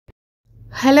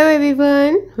Hello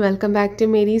everyone, welcome back to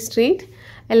Mary Street.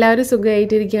 എല്ലാവരും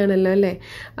സുഖമായിട്ടിരിക്കുകയാണല്ലോ അല്ലേ?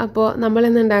 അപ്പോൾ നമ്മൾ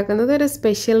ഇന്ന് ഉണ്ടാക്കുന്നത് ഒരു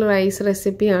സ്പെഷ്യൽ റൈസ്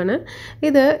റെസിപ്പിയാണ്.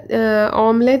 ഇത്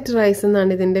ഓംലെറ്റ് റൈസ്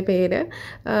എന്നാണ് ഇതിൻ്റെ പേര്.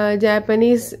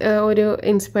 ജാപ്പനീസ് ഒരു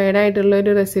ഇൻസ്പയർഡ് ആയിട്ടുള്ള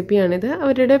ഒരു റെസിപ്പിയാണിത്.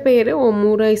 അവരുടെ പേര്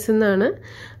ഒമൂറൈസ് എന്നാണ്.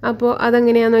 അപ്പോൾ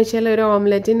അതെങ്ങനെയാണെന്ന് വെച്ചാൽ ഒരു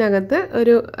ഓംലെറ്റിനകത്ത്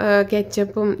ഒരു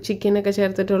കെച്ചപ്പും ചിക്കനൊക്കെ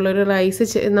ചേർത്തിട്ടുള്ളൊരു റൈസ്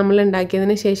നമ്മൾ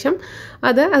ഉണ്ടാക്കിയതിന് ശേഷം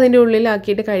അത് അതിൻ്റെ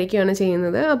ഉള്ളിലാക്കിയിട്ട് കഴിക്കുകയാണ്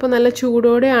ചെയ്യുന്നത്. അപ്പോൾ നല്ല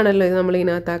ചൂടോടെയാണല്ലോ ഇത് നമ്മൾ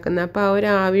ഇതിനകത്താക്കുന്നത്. അപ്പോൾ ആ ഒരു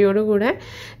ആവിയോടുകൂടെ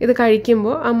ഇത്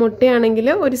കഴിക്കുമ്പോൾ ആ മുട്ടയാണെങ്കിൽ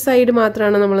ഒരു സൈഡ്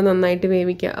മാത്രമാണ് നമ്മൾ നന്നായിട്ട്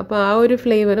വേവിക്കുക. അപ്പോൾ ആ ഒരു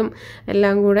ഫ്ലേവറും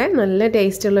എല്ലാം കൂടെ നല്ല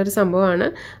ടേസ്റ്റുള്ളൊരു സംഭവമാണ്.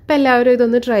 അപ്പോൾ എല്ലാവരും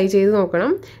ഇതൊന്ന് ട്രൈ ചെയ്ത്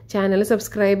നോക്കണം. ചാനൽ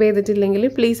സബ്സ്ക്രൈബ് ചെയ്തിട്ടില്ലെങ്കിൽ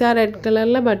പ്ലീസ് ആ റെഡ്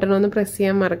കളറിലെ ബട്ടൺ ഒന്ന് പ്രസ്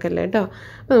ചെയ്യാൻ മറക്കല്ലേ കേട്ടോ.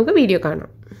 അപ്പോൾ നമുക്ക് വീഡിയോ കാണാം.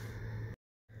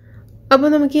 അപ്പോൾ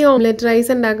നമുക്ക് ഈ ഓംലെറ്റ് റൈസ്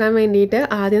ഉണ്ടാക്കാൻ വേണ്ടിയിട്ട്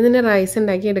ആദ്യം തന്നെ റൈസ്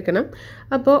ഉണ്ടാക്കി എടുക്കണം.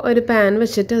 അപ്പോൾ ഒരു പാൻ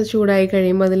വെച്ചിട്ട് അത് ചൂടായി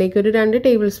കഴിയുമ്പോൾ അതിലേക്ക് ഒരു 2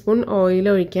 ടേബിൾ സ്പൂൺ ഓയിൽ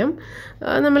ഒഴിക്കാം.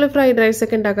 നമ്മൾ ഫ്രൈഡ്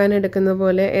റൈസൊക്കെ ഉണ്ടാക്കാൻ എടുക്കുന്ന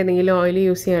പോലെ ഏതെങ്കിലും ഓയിൽ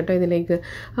യൂസ് ചെയ്യാം കേട്ടോ ഇതിലേക്ക്.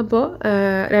 അപ്പോൾ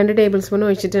 2 ടേബിൾ സ്പൂൺ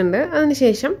ഒഴിച്ചിട്ടുണ്ട്.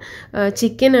 അതിനുശേഷം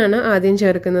ചിക്കനാണ് ആദ്യം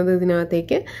ചേർക്കുന്നത്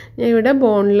ഇതിനകത്തേക്ക്. ഞാൻ ഇവിടെ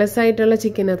ബോൺലെസ് ആയിട്ടുള്ള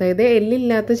ചിക്കൻ, അതായത്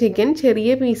എല്ലില്ലാത്ത ചിക്കൻ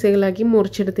ചെറിയ പീസുകളാക്കി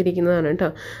മുറിച്ചെടുത്തിരിക്കുന്നതാണ്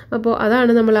കേട്ടോ. അപ്പോൾ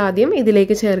അതാണ് നമ്മൾ ആദ്യം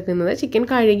ഇതിലേക്ക് ചേർക്കുന്നത്. ചിക്കൻ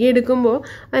കഴുകിയെടുക്കുമ്പോൾ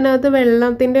അതിനകത്ത്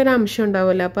വെള്ളത്തിൻ്റെ ഒരു അംശം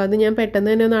ഉണ്ടാവുമല്ലോ. അപ്പോൾ അത് ഞാൻ പെട്ടെന്ന്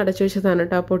തന്നെ ഒന്ന് അടച്ചു വെച്ചതാണ്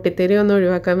കേട്ടോ, പൊട്ടിത്തെറി ഒന്ന്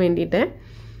ഒഴിവാക്കാൻ വേണ്ടിയിട്ട്.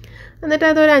 എന്നിട്ട്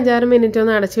അതൊരു 5-6 മിനിറ്റ്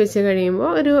ഒന്ന് അടച്ചു വെച്ച് കഴിയുമ്പോൾ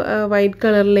ഒരു വൈറ്റ്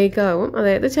കളറിലേക്ക് ആവും,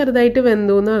 അതായത് ചെറുതായിട്ട്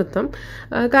വെന്തു എന്ന് അർത്ഥം.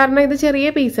 കാരണം ഇത് ചെറിയ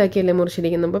പീസാക്കിയല്ലേ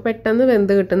മുറിച്ചിരിക്കുന്നത്, അപ്പോൾ പെട്ടെന്ന്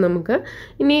വെന്ത് കിട്ടും നമുക്ക്.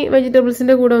 ഇനി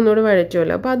വെജിറ്റബിൾസിൻ്റെ കൂടെ ഒന്നുകൂടെ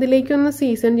വഴറ്റുമല്ലോ. അപ്പോൾ അതിലേക്കൊന്ന്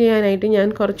സീസൺ ചെയ്യാനായിട്ട് ഞാൻ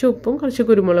കുറച്ച് ഉപ്പും കുറച്ച്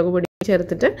കുരുമുളക് പൊടി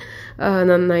ചേർത്തിട്ട്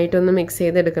നന്നായിട്ടൊന്ന് മിക്സ്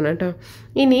ചെയ്തെടുക്കണം കേട്ടോ.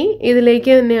 ഇനി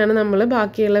ഇതിലേക്ക് തന്നെയാണ് നമ്മൾ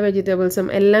ബാക്കിയുള്ള വെജിറ്റബിൾസും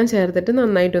എല്ലാം ചേർത്തിട്ട്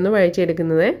നന്നായിട്ടൊന്ന്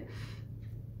വഴച്ചെടുക്കുന്നത്.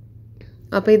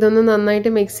 അപ്പോൾ ഇതൊന്ന് നന്നായിട്ട്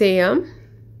മിക്സ് ചെയ്യാം.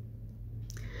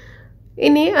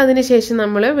 ഇനി അതിനുശേഷം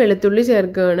നമ്മൾ വെളുത്തുള്ളി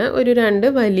ചേർക്കുകയാണ്. ഒരു 2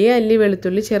 വലിയ അല്ലി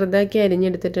വെളുത്തുള്ളി ചെറുതാക്കി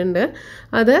അരിഞ്ഞെടുത്തിട്ടുണ്ട്.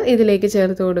 അത് ഇതിലേക്ക്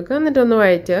ചേർത്ത് കൊടുക്കുക. എന്നിട്ടൊന്ന്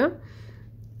വഴറ്റുക.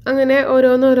 അങ്ങനെ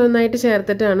ഓരോന്നായിട്ട്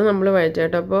ചേർത്തിട്ടാണ് നമ്മൾ വഴറ്റുക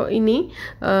കേട്ടോ. അപ്പോൾ ഇനി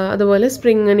അതുപോലെ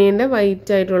സ്പ്രിംഗ് ഒനിയൻ്റെ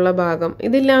വൈറ്റ് ആയിട്ടുള്ള ഭാഗം,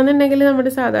 ഇതില്ലാന്നുണ്ടെങ്കിൽ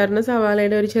നമ്മുടെ സാധാരണ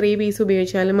സവാളയുടെ ഒരു ചെറിയ പീസ്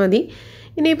ഉപയോഗിച്ചാലും മതി.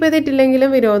 ഇനിയിപ്പോൾ ഇതിട്ടില്ലെങ്കിലും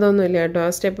വിരോധമൊന്നുമില്ല കേട്ടോ, ആ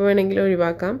സ്റ്റെപ്പ് വേണമെങ്കിലും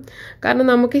ഒഴിവാക്കാം. കാരണം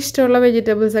നമുക്കിഷ്ടമുള്ള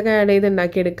വെജിറ്റബിൾസൊക്കെ ആഡ് ചെയ്ത്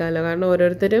ഉണ്ടാക്കിയെടുക്കാമല്ലോ. കാരണം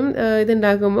ഓരോരുത്തരും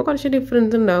ഇതുണ്ടാക്കുമ്പോൾ കുറച്ച്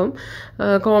ഡിഫറൻസ് ഉണ്ടാവും.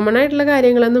 കോമൺ ആയിട്ടുള്ള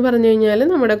കാര്യങ്ങളെന്ന് പറഞ്ഞു കഴിഞ്ഞാൽ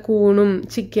നമ്മുടെ കൂണും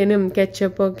ചിക്കനും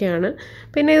കെച്ചപ്പും ഒക്കെയാണ്.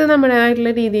 പിന്നെ ഇത്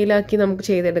നമ്മുടേതായിട്ടുള്ള രീതിയിലാക്കി നമുക്ക്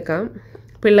ചെയ്തെടുക്കാം,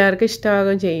 പിള്ളേർക്ക്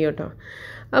ഇഷ്ടമാകുകയും ചെയ്യും കേട്ടോ.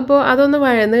 അപ്പോൾ അതൊന്ന്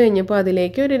വഴന്ന് കഴിഞ്ഞപ്പോൾ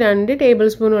അതിലേക്ക് ഒരു 2 ടേബിൾ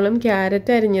സ്പൂണോളം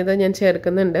ക്യാരറ്റ് അരിഞ്ഞത് ഞാൻ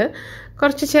ചേർക്കുന്നുണ്ട്.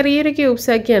 കുറച്ച് ചെറിയൊരു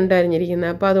ക്യൂബ്സാക്കിയാണ്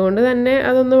അരിഞ്ഞിരിക്കുന്നത്. അപ്പോൾ അതുകൊണ്ട് തന്നെ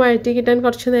അതൊന്ന് വഴറ്റി കിട്ടാൻ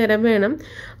കുറച്ച് നേരം വേണം.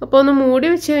 അപ്പോൾ ഒന്ന് മൂടി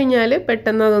വെച്ച് കഴിഞ്ഞാൽ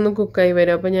പെട്ടെന്ന് അതൊന്ന് കുക്കായി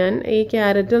വരും. അപ്പോൾ ഞാൻ ഈ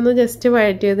ക്യാരറ്റ് ഒന്ന് ജസ്റ്റ്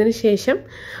വഴറ്റിയതിന് ശേഷം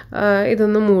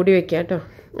ഇതൊന്ന് മൂടി വയ്ക്കാം കേട്ടോ.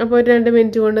 അപ്പോൾ ഒരു 2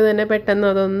 മിനിറ്റ് കൊണ്ട് തന്നെ പെട്ടെന്ന്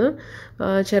അതൊന്ന്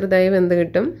ചെറുതായി വെന്ത്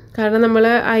കിട്ടും. കാരണം നമ്മൾ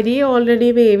അരി ഓൾറെഡി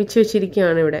വേവിച്ച്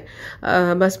വെച്ചിരിക്കുകയാണ് ഇവിടെ.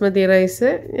 ബസ്മതി റൈസ്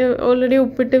ഓൾറെഡി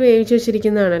ഉപ്പിട്ട് വേവിച്ച്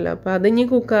വെച്ചിരിക്കുന്നതാണല്ലോ. അപ്പോൾ അതിനി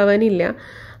കുക്കാവാനില്ല.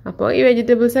 അപ്പോൾ ഈ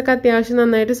വെജിറ്റബിൾസൊക്കെ അത്യാവശ്യം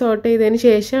നന്നായിട്ട് സോട്ട് ചെയ്തതിന്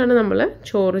ശേഷമാണ് നമ്മൾ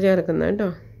ചോറ് ചേർക്കുന്നത് കേട്ടോ.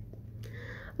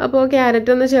 അപ്പോൾ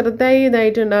ക്യാരറ്റ് ഒന്ന് ചെറുതായി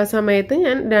ഇതായിട്ടുണ്ട്. ആ സമയത്ത്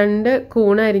ഞാൻ 2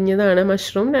 കൂൺ അരിഞ്ഞതാണ്,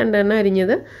 മഷ്റൂം 2 എണ്ണം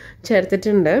അരിഞ്ഞത്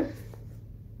ചേർത്തിട്ടുണ്ട്.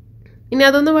 ഇനി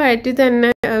അതൊന്ന് വഴറ്റി തന്നെ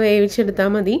വേവിച്ചെടുത്താൽ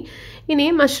മതി. ഇനി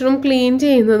മഷ്റൂം ക്ലീൻ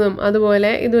ചെയ്യുന്നതും അതുപോലെ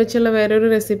ഇത് വെച്ചുള്ള വേറൊരു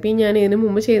റെസിപ്പി ഞാൻ ഇതിന്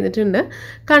മുമ്പ് ചെയ്തിട്ടുണ്ട്,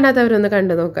 കാണാത്തവരൊന്ന്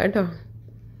കണ്ടു നോക്കാം കേട്ടോ.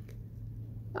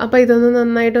 അപ്പോൾ ഇതൊന്ന്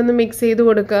നന്നായിട്ടൊന്ന് മിക്സ് ചെയ്ത്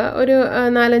കൊടുക്കുക. ഒരു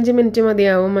 4-5 മിനിറ്റ്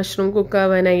മതിയാവും മഷ്റൂം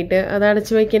കുക്കാവാനായിട്ട്. അത്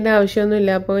അടച്ചു വയ്ക്കേണ്ട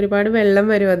ആവശ്യമൊന്നുമില്ല. അപ്പോൾ ഒരുപാട് വെള്ളം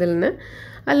വരും അതിൽ നിന്ന്.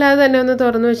 അല്ലാതെ തന്നെ ഒന്ന്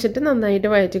തുറന്ന് വെച്ചിട്ട് നന്നായിട്ട്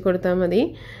വഴറ്റി കൊടുത്താൽ മതി.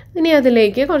 ഇനി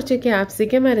അതിലേക്ക് കുറച്ച്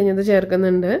ക്യാപ്സിക്കം അരിഞ്ഞത്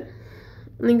ചേർക്കുന്നുണ്ട്.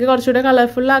 നിങ്ങൾക്ക് കുറച്ചുകൂടെ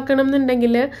കളർഫുൾ ആക്കണം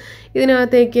എന്നുണ്ടെങ്കിൽ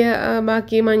ഇതിനകത്തേക്ക്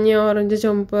ബാക്കി മഞ്ഞ, ഓറഞ്ച്,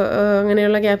 ചുവപ്പ്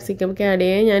അങ്ങനെയുള്ള ക്യാപ്സിക്കം ഒക്കെ ആഡ്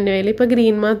ചെയ്യാം. ഞാൻ കയ്യിൽ ഇപ്പോൾ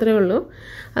ഗ്രീൻ മാത്രമേ ഉള്ളൂ,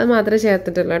 അത് മാത്രമേ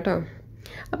ചേർത്തിട്ടുള്ളൂ കേട്ടോ.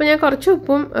 അപ്പോൾ ഞാൻ കുറച്ച്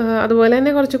ഉപ്പും അതുപോലെ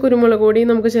തന്നെ കുറച്ച് കുരുമുളക് പൊടിയും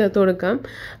നമുക്ക് ചേർത്ത് കൊടുക്കാം.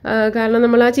 കാരണം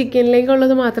നമ്മൾ ആ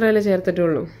ചിക്കനിലേക്കുള്ളത് മാത്രമല്ലേ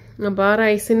ചേർത്തിട്ടുള്ളൂ. അപ്പോൾ ആ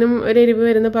റൈസിനും ഒരു എരിവ്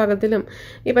വരുന്ന പാകത്തിലും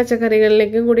ഈ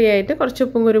പച്ചക്കറികളിലേക്കും കൂടിയായിട്ട് കുറച്ച്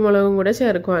ഉപ്പും കുരുമുളകും കൂടെ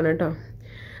ചേർക്കുവാണ് കേട്ടോ.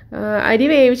 അരി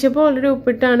വേവിച്ചപ്പോൾ ഓൾറെഡി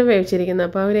ഉപ്പിട്ടാണ് വേവിച്ചിരിക്കുന്നത്.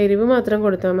 അപ്പോൾ ആ ഒരു എരിവ് മാത്രം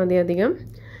കൊടുത്താൽ മതി അധികം.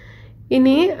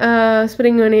 ഇനി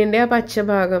സ്പ്രിംഗ് ഒനിയൻ്റെ ആ പച്ച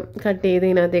ഭാഗം കട്ട് ചെയ്ത്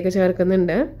ഇതിനകത്തേക്ക്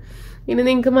ചേർക്കുന്നുണ്ട്. ഇനി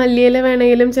നിങ്ങൾക്ക് മല്ലിയില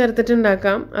വേണമെങ്കിലും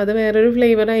ചേർത്തിട്ടുണ്ടാക്കാം, അത് വേറൊരു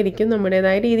ഫ്ലേവർ ആയിരിക്കും.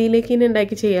 നമ്മുടേതായ രീതിയിലേക്ക് ഇനി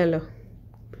ഉണ്ടാക്കി ചെയ്യാമല്ലോ.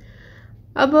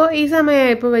 അപ്പോൾ ഈ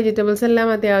സമയമായപ്പോൾ വെജിറ്റബിൾസ്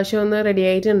എല്ലാം അത്യാവശ്യം ഒന്ന് റെഡി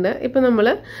ആയിട്ടുണ്ട്. ഇപ്പോൾ നമ്മൾ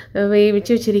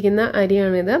വേവിച്ച് വെച്ചിരിക്കുന്ന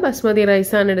അരിയാണിത്. ബസ്മതി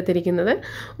റൈസാണ് എടുത്തിരിക്കുന്നത്.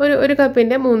 ഒരു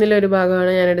കപ്പിൻ്റെ 1/3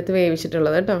 ഭാഗമാണ് ഞാനെടുത്ത്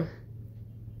വേവിച്ചിട്ടുള്ളത് കേട്ടോ.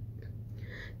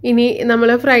 ഇനി നമ്മൾ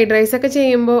ഫ്രൈഡ് റൈസ് ഒക്കെ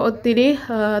ചെയ്യുമ്പോൾ ഒത്തിരി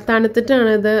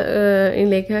തണുത്തിട്ടാണ് ഇത്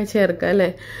ഇതിലേക്ക് ചേർക്കുക അല്ലേ.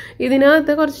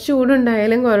 ഇതിനകത്ത് കുറച്ച്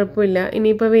ചൂടുണ്ടായാലും കുഴപ്പമില്ല.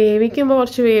 ഇനിയിപ്പോൾ വേവിക്കുമ്പോൾ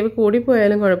കുറച്ച് വേവ്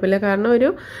കൂടിപ്പോയാലും കുഴപ്പമില്ല. കാരണം ഒരു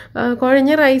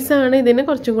കുഴഞ്ഞ റൈസാണ് ഇതിന്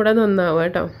കുറച്ചും കൂടെ നന്നാവുക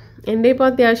കേട്ടോ. എൻ്റെ ഇപ്പോൾ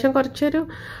അത്യാവശ്യം കുറച്ചൊരു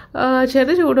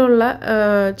ചെറു ചൂടുള്ള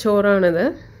ചോറാണിത്.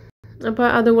 അപ്പോൾ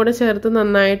അതും കൂടെ ചേർത്ത്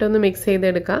നന്നായിട്ടൊന്ന് മിക്സ്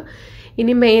ചെയ്തെടുക്കാം.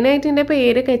 ഇനി മെയിനായിട്ട് ഇതിൻ്റെ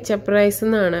പേര് കെച്ചപ്പ് റൈസ്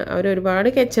എന്നാണ്. അവർ ഒരുപാട്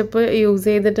കെച്ചപ്പ് യൂസ്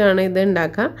ചെയ്തിട്ടാണ് ഇത്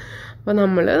ഉണ്ടാക്കുക. അപ്പോൾ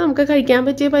നമുക്ക് കഴിക്കാൻ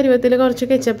പറ്റിയ പരുവത്തിൽ കുറച്ച്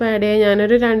കെച്ചപ്പ് ആഡ് ചെയ്യാം.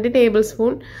 ഞാനൊരു 2 ടേബിൾ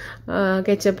സ്പൂൺ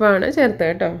കെച്ചപ്പാണ് ചേർത്തത്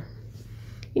കേട്ടോ.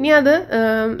 ഇനി അത്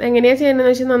എങ്ങനെയാണ്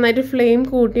ചെയ്യേണ്ടതെന്ന് വെച്ചാൽ നന്നായിട്ട് ഫ്ലെയിം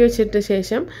കൂട്ടി വെച്ചിട്ട്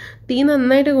ശേഷം തീ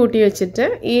നന്നായിട്ട് കൂട്ടി വെച്ചിട്ട്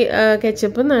ഈ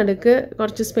കെച്ചപ്പ് നടുക്ക്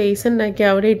കുറച്ച് സ്പേസ് ഉണ്ടാക്കി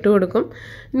അവിടെ ഇട്ട് കൊടുക്കും.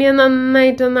 ഇനി അത്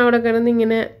നന്നായിട്ടൊന്ന് അവിടെ കിടന്ന്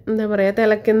ഇങ്ങനെ എന്താ പറയുക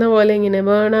തിളയ്ക്കുന്ന പോലെ ഇങ്ങനെ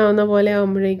ബേൺ ആവുന്ന പോലെ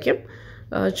ആകുമ്പോഴേക്കും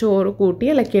ചോറ് കൂട്ടി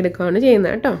ഇളക്കിയെടുക്കുകയാണ്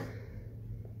ചെയ്യുന്നത് കേട്ടോ.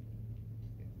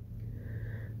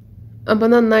 അപ്പോൾ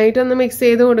നന്നായിട്ടൊന്ന് മിക്സ്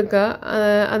ചെയ്ത് കൊടുക്കുക.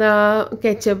 അത് ആ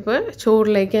കെച്ചപ്പ്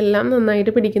ചോറിലേക്കെല്ലാം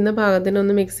നന്നായിട്ട് പിടിക്കുന്ന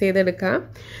പാകത്തിനൊന്ന് മിക്സ് ചെയ്തെടുക്കുക.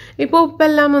 ഇപ്പോൾ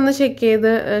ഉപ്പെല്ലാം ഒന്ന് ചെക്ക്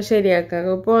ചെയ്ത് ശരിയാക്കുക.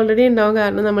 ഉപ്പ് ഓൾറെഡി ഉണ്ടാവും,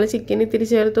 കാരണം നമ്മൾ ചിക്കൻ ഇത്തിരി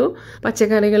ചേർത്തു,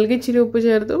 പച്ചക്കറികൾക്ക് ഇച്ചിരി ഉപ്പ്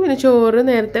ചേർത്തു, പിന്നെ ചോറ്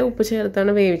നേരത്തെ ഉപ്പ്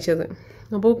ചേർത്താണ് വേവിച്ചത്.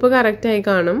 അപ്പോൾ ഉപ്പ് കറക്റ്റായി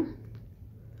കാണും.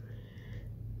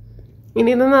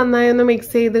 ഇനി ഇത് നന്നായി ഒന്ന് മിക്സ്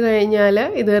ചെയ്ത് കഴിഞ്ഞാൽ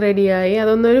ഇത് റെഡിയായി.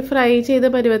 അതൊന്നൊരു ഫ്രൈ ചെയ്ത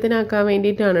പരുവത്തിനാക്കാൻ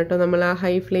വേണ്ടിയിട്ടാണ് കേട്ടോ നമ്മൾ ആ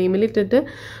ഹൈ ഫ്ലെയിമിൽ ഇട്ടിട്ട്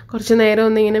കുറച്ച് നേരം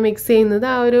ഒന്നിങ്ങനെ മിക്സ് ചെയ്യുന്നത്.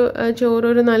 ആ ഒരു ചോറ്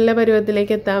ഒരു നല്ല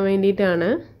പരുവത്തിലേക്ക് എത്താൻ വേണ്ടിയിട്ടാണ്.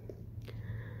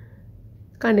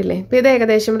 കണ്ടില്ലേ, ഇപ്പോൾ ഇത്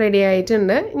ഏകദേശം റെഡി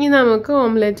ആയിട്ടുണ്ട്. ഇനി നമുക്ക്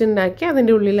ഓംലെറ്റ് ഉണ്ടാക്കി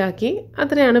അതിൻ്റെ ഉള്ളിലാക്കി,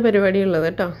 അത്രയാണ് പരിപാടി ഉള്ളത്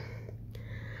കേട്ടോ.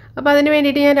 അപ്പോൾ അതിന്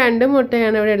വേണ്ടിയിട്ട് ഞാൻ 2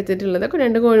 മുട്ടയാണ് ഇവിടെ എടുത്തിട്ടുള്ളത്.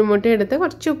 2 കോഴിമുട്ട എടുത്ത്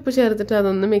കുറച്ച് ഉപ്പ് ചേർത്തിട്ട്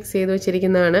അതൊന്ന് മിക്സ് ചെയ്ത്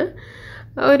വെച്ചിരിക്കുന്നതാണ്.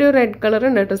 ഒരു റെഡ് കളർ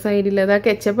ഉണ്ട് കേട്ടോ സൈഡിൽ. അത് ആ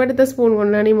കെച്ചപ്പ് എടുത്ത സ്പൂൺ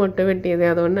കൊണ്ടാണ് ഈ മുട്ട വെട്ടിയത്,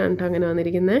 അതുകൊണ്ടാണ് കേട്ടോ അങ്ങനെ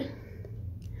വന്നിരിക്കുന്നത്.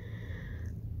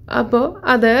 അപ്പോൾ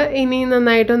അത് ഇനി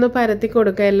നന്നായിട്ടൊന്ന് പരത്തി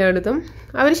കൊടുക്കുക എല്ലായിടത്തും.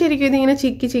 അവർ ശരിക്കും ഇതിങ്ങനെ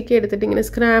ചിക്കി എടുത്തിട്ട് ഇങ്ങനെ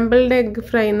സ്ക്രാമ്പിൾഡ് എഗ്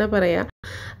ഫ്രൈ എന്നാണ് പറയുക.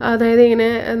 അതായത് ഇങ്ങനെ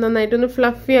നന്നായിട്ടൊന്ന്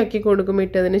ഫ്ലഫി ആക്കി കൊടുക്കും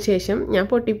ഇട്ടതിന് ശേഷം. ഞാൻ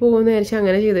പൊട്ടിപ്പോകുമെന്ന് വിചാരിച്ചാൽ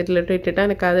അങ്ങനെ ചെയ്തിട്ടില്ല കേട്ടോ, ഇട്ടിട്ട്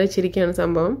അനക്കാതെ വെച്ചിരിക്കുകയാണ്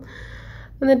സംഭവം.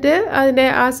 എന്നിട്ട് അതിൻ്റെ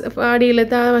ആ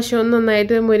അടിയിലത്തെ ആ വശം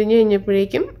നന്നായിട്ട് മുരിഞ്ഞ്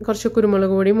കഴിഞ്ഞപ്പോഴേക്കും കുറച്ച്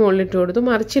കുരുമുളക് പൊടി മുകളിലിട്ട് കൊടുത്തു.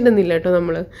 മറിച്ചിടുന്നില്ല കേട്ടോ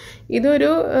നമ്മൾ.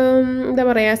 ഇതൊരു എന്താ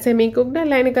പറയുക സെമി കുക്ക്ഡ്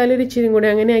അല്ല, അതിനേക്കാളും ഒരു ഇച്ചിരി കൂടി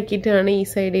അങ്ങനെ ആക്കിയിട്ടാണ് ഈ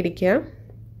സൈഡ് ഇരിക്കുക.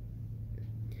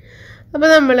 അപ്പോൾ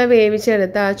നമ്മൾ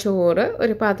വേവിച്ചെടുത്ത ആ ചോറ്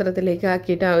ഒരു പാത്രത്തിലേക്ക്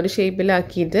ആക്കിയിട്ട് ആ ഒരു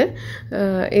ഷേപ്പിലാക്കിയിട്ട്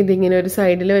ഇതിങ്ങനെ ഒരു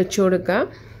സൈഡിൽ വെച്ച് കൊടുക്കാം.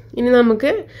 ഇനി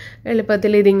നമുക്ക്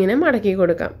എളുപ്പത്തിൽ ഇതിങ്ങനെ മടക്കി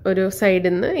കൊടുക്കാം. ഒരു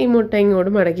സൈഡിൽ നിന്ന് ഈ മുട്ട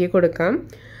ഇങ്ങോട്ട് മടക്കി കൊടുക്കാം.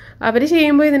 അവർ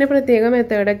ചെയ്യുമ്പോൾ ഇതിന് പ്രത്യേക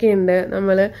മെത്തേഡൊക്കെ ഉണ്ട്.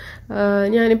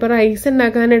 ഞാനിപ്പോൾ റൈസ്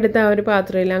ഉണ്ടാക്കാനെടുത്ത ആ ഒരു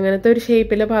പാത്രമില്ല, അങ്ങനത്തെ ഒരു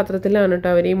ഷേപ്പിലെ പാത്രത്തിലാണ് കേട്ടോ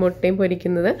അവർ ഈ മുട്ടയും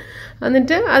പൊരിക്കുന്നത്.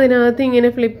 എന്നിട്ട് അതിനകത്ത് ഇങ്ങനെ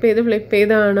ഫ്ലിപ്പ്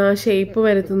ചെയ്താണ് ആ ഷേപ്പ്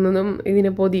വരുത്തുന്നതും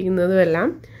ഇതിനെ പൊതിയുന്നതും എല്ലാം.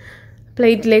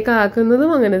 പ്ലേറ്റിലേക്ക് ആക്കുന്നതും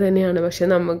അങ്ങനെ തന്നെയാണ്. പക്ഷെ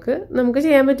നമുക്ക്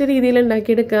ചെയ്യാൻ പറ്റിയ രീതിയിൽ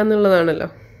ഉണ്ടാക്കിയെടുക്കുക എന്നുള്ളതാണല്ലോ.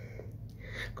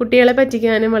 കുട്ടികളെ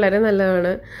പറ്റിക്കാനും വളരെ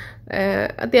നല്ലതാണ്.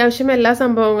 അത്യാവശ്യം എല്ലാ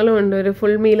സംഭവങ്ങളും ഉണ്ട്. ഒരു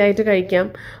ഫുൾ മീലായിട്ട് കഴിക്കാം.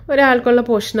 ഒരാൾക്കുള്ള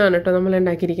പോർഷനാണ് കേട്ടോ നമ്മൾ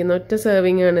ഉണ്ടാക്കിയിരിക്കുന്നത്. ഒറ്റ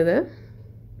സെർവിങ് ആണിത്.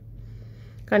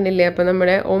 കണ്ടില്ലേ, അപ്പോൾ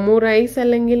നമ്മുടെ ഒമുറൈസ്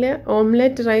അല്ലെങ്കിൽ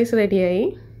ഓംലെറ്റ് റൈസ് റെഡിയായി.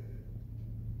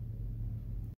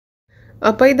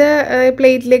 അപ്പോൾ ഇത്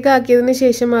പ്ലേറ്റിലേക്ക് ആക്കിയതിന്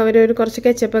ശേഷം അവരൊരു കുറച്ച്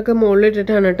കെച്ചപ്പൊക്കെ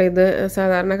മുകളിലിട്ടിട്ടാണ് കേട്ടോ ഇത്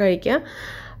സാധാരണ കഴിക്കുക.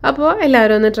 അപ്പോൾ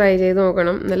എല്ലാവരും ഒന്ന് ട്രൈ ചെയ്ത്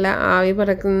നോക്കണം. നല്ല ആവി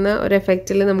പറക്കുന്ന ഒരു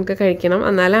എഫക്റ്റിൽ നമുക്ക് കഴിക്കണം,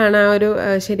 എന്നാലാണ് ആ ഒരു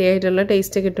ശരിയായിട്ടുള്ള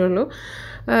ടേസ്റ്റ് കിട്ടുള്ളൂ.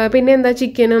 പിന്നെ എന്താ,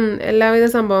 ചിക്കനും എല്ലാവിധ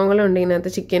സംഭവങ്ങളും ഉണ്ട്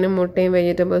ഇതിനകത്ത്. ചിക്കനും മുട്ടയും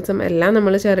വെജിറ്റബിൾസും എല്ലാം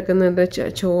നമ്മൾ ചേർക്കുന്നുണ്ട്,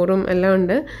 ചോറും എല്ലാം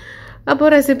ഉണ്ട്. അപ്പോൾ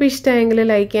റെസിപ്പി ഇഷ്ടമായെങ്കിൽ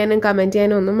ലൈക്ക് ചെയ്യാനും കമൻറ്റ്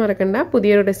ചെയ്യാനും ഒന്നും മറക്കണ്ട.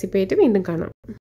 പുതിയൊരു റെസിപ്പി ആയിട്ട് വീണ്ടും കാണാം.